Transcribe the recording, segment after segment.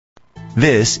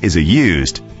This is a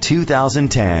used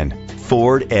 2010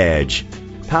 Ford Edge,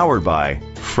 powered by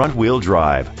front-wheel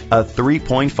drive, a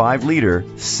 3.5-liter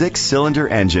 6-cylinder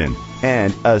engine,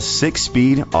 and a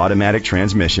 6-speed automatic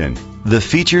transmission. The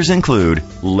features include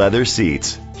leather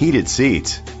seats, heated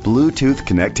seats, Bluetooth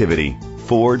connectivity,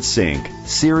 Ford Sync,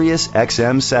 Sirius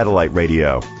XM satellite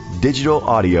radio, digital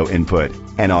audio input,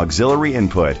 and auxiliary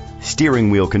input,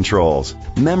 steering wheel controls,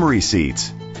 memory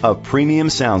seats, a premium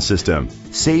sound system.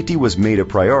 Safety was made a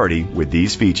priority with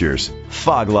these features: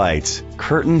 fog lights,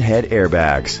 curtain head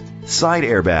airbags, side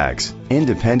airbags,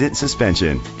 independent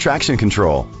suspension, traction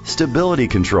control, stability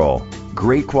control.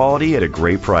 Great quality at a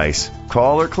great price.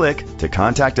 Call or click to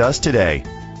contact us today.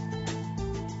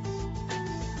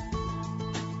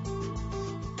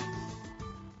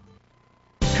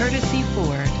 Courtesy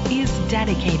Ford is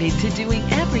dedicated to doing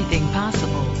everything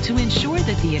possible to ensure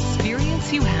that the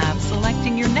experience you have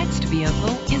selecting your next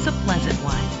vehicle is a pleasant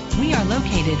one. We are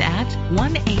located at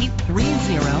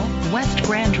 1830 West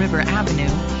Grand River Avenue,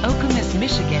 Okemos,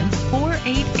 Michigan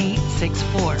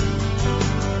 48864.